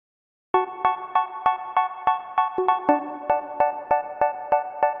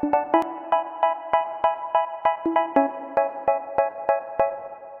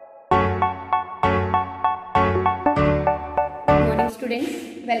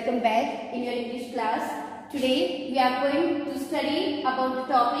welcome back in your English class. Today we are going to study about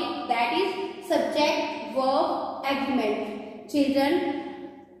the topic that is subject verb agreement.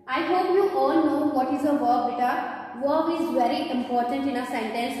 Children, I hope you all know what is a verb, beta. Verb is very important in a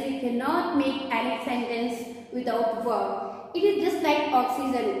sentence. We cannot make any sentence without verb. It is just like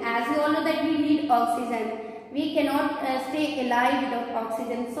oxygen. As you all know that we need oxygen. We cannot stay alive without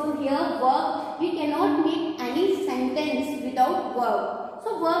oxygen. So here verb, we cannot make any sentence without verb.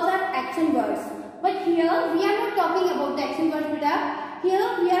 So verbs are action words. But here we are not talking about the action words, beta.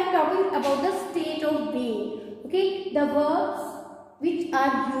 Here we are talking about the state of being. Okay, the verbs which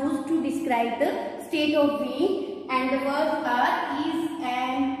are used to describe the state of being, and the verbs are is,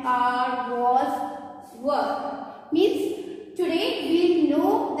 am, are, was, were. Means today we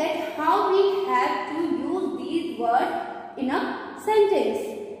know that how we have to use these words in a sentence.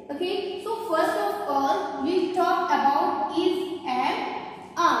 Okay, so first of all we talk about is, am,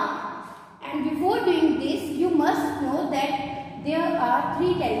 are. And before doing this, you must know that there are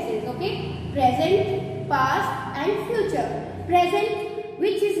three tenses. Okay, present, past and future. Present,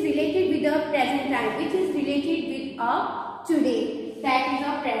 which is related with the present time, which is related with today. That is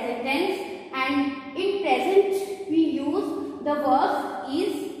a present tense. And in present we use the verbs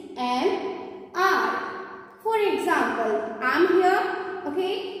is, am, are. For example, I am here.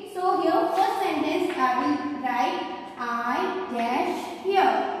 Okay, so here first sentence I will write I dash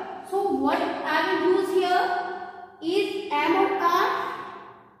here. So what I will use here is, am or are?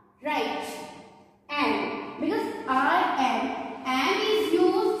 Right, am, because I am. Am is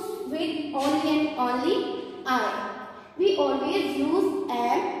used with only and only I. We always use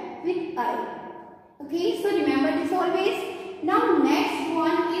am with I. Okay, so remember this always. Now next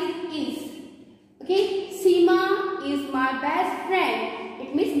one is. Okay, Seema is my best friend.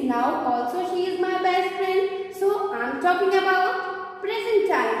 It means now also she is my best friend. So I am talking about present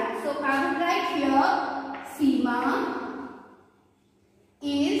time. So I will write here, Seema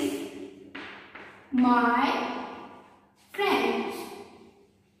is my friend.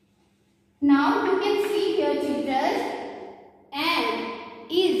 Now you can see here, children, and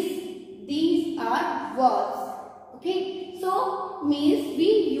is, these are verbs. Okay, so means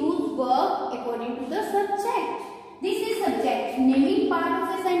we use verb according to the subject. This is subject. Naming part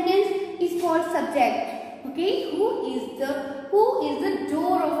of a sentence is called subject. Okay, who is the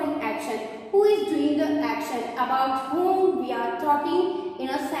door of an action? Who is doing the action? About whom we are talking in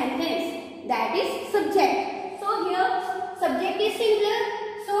a sentence. That is subject. So here subject is singular.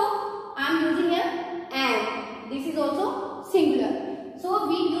 So I am using here am. This is also singular. So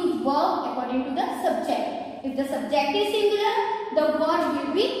we use verb according to the subject. If the subject is singular, the verb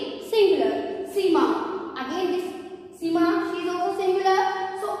will be singular. Seema. Again this Seema, she is also singular.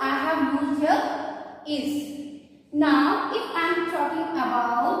 So I have used here is. Now if I am talking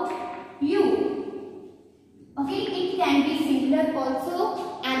about you, okay, it can be singular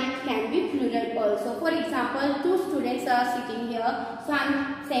also and it can be plural also. For example, two students are sitting here, so I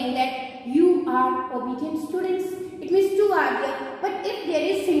am saying that you are obedient students. It means two are there. But if there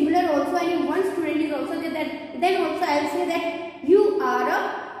is singular also and if one student is also there, then also I will say that you are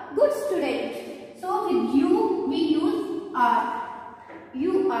a good student. So with you we use are.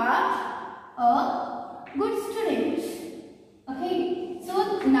 You are a good student. Okay.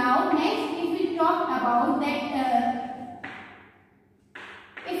 So now next, if we talk about that,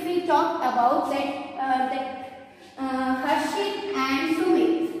 Harshit and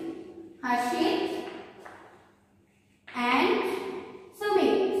Sumit. Harshit and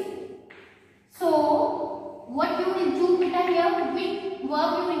Sumit. So what you will do beta here? Which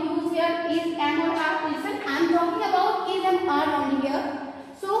verb you will use here is, am or are. Listen, I am talking about is, am, are only here.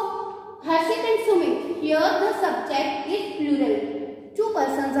 So Harshit and Sumit. Here the subject is plural. Two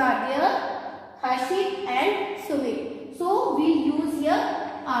persons are there, Harshit and Sumit. So we use here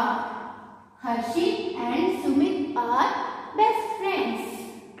are. Harshit and Sumit are best friends.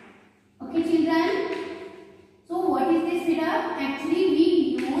 Okay, children. So what is this, beta? Actually we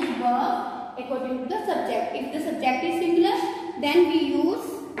use verb according to the subject. If the subject is singular, then we use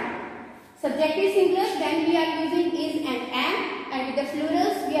subject is singular, then we are using is and am, and with the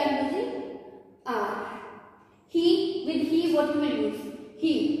plurals we are using are. He, with he what you will use?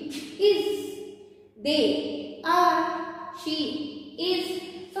 He is, they are, she is.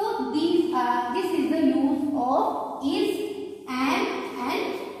 So this is the use of is, and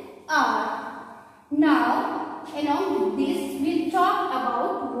are. Now along with this we talk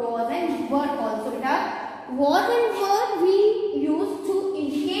about was and were also. Was and were we use to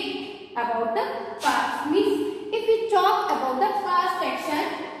indicate about the past. Means if we talk about the past action,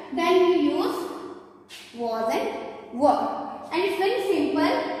 then we use was and were. And it's very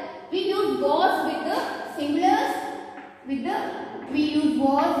simple. we use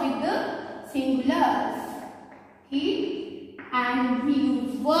was with the singulars. Okay, and we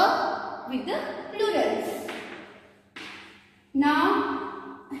use were with the plurals. Now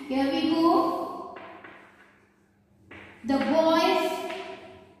here we go. The boys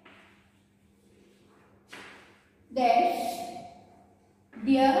dash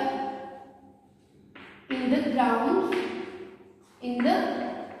there in the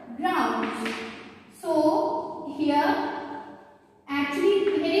ground. So here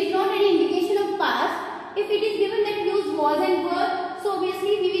actually there is not any indication of past. If it is given that use was and were, so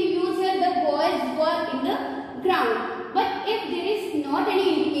obviously we will use here the boys were in the ground. But if there is not any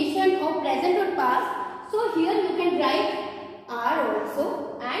indication of present or past, so here you can write are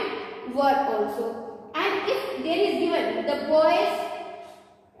also and were also. And if there is given the boys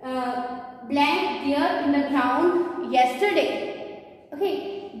blank there in the ground yesterday, okay,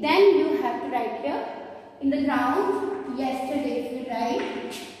 then you have to write here in the ground yesterday. If you write,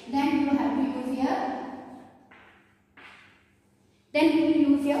 then you have to use here, then you will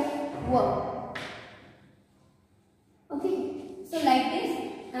use your were. Okay, so like this,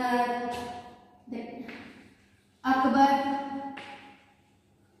 Akbar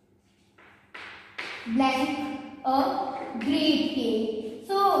blank a great king.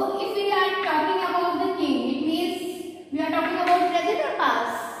 So if we are talking about the king, it means we are talking about present or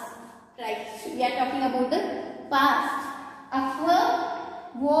past? Right, we are talking about the past. Akbar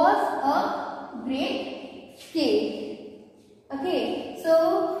was a great king. Okay,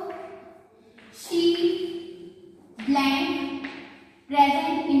 so she blank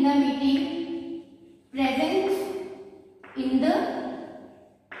present in the meeting, present in the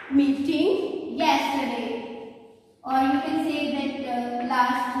meeting yesterday, or you can say that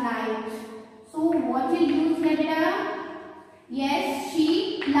last night. So what will use here, beta? Yes,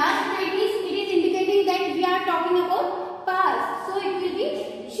 she last night it is indicating that we are talking about past. So it will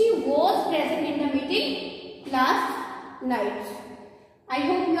be she was present in the meeting last night. I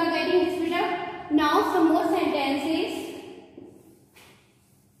hope you are getting this, beta. Now some more sentences.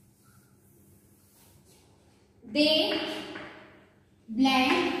 They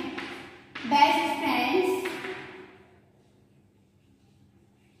blank best friends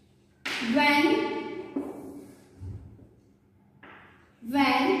when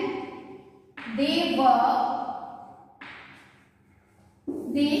they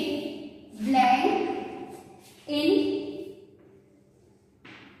blank in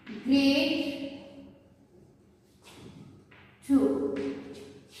grade 2.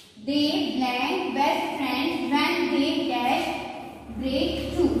 They blank best friends when they get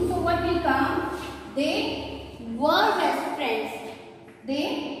grade 2. So what will come? They were best friends. They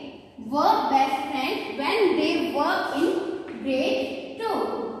were best friends when they were in grade 2.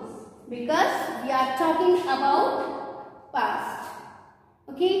 Because we are talking about past.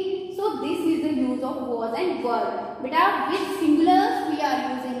 Okay. So this is the use of was and were. But with singulars we are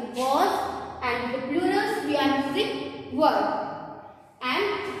using was, and with the plurals we are using were. And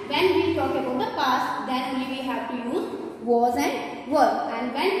when we talk about the past, then only we have to use was and were.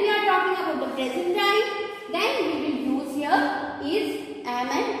 And when we are talking about the present time, then we will use here is, am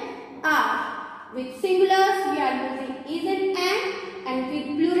and are. With singulars we are using is and with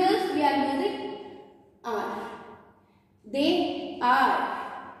plurals we are using are. They are.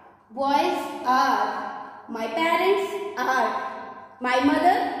 Boys are. My parents are. My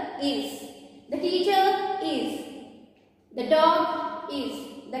mother is. The teacher is. The dog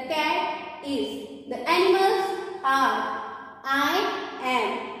is. The cat is. The animals are. I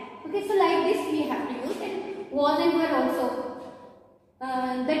am. Okay, so like this we have to use it. Was and were also.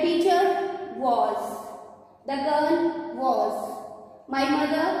 The teacher was. The girl was. My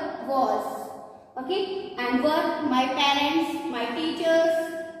mother was. Okay, and were my parents, my teachers,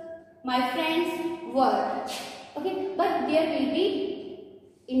 my friends were. Okay, but there will be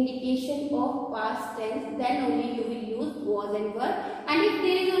indication of past tense, then only you will use was and were. And if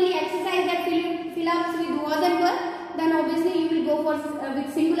there is only exercise that fill ups with was and were, then obviously you will go for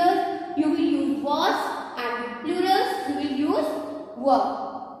with singulars you will use was, and with plurals you will use were.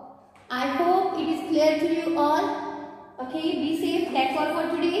 I hope it is clear to you all. Okay, be safe. That's all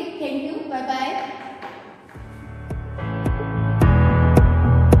for today. Thank you. Bye bye.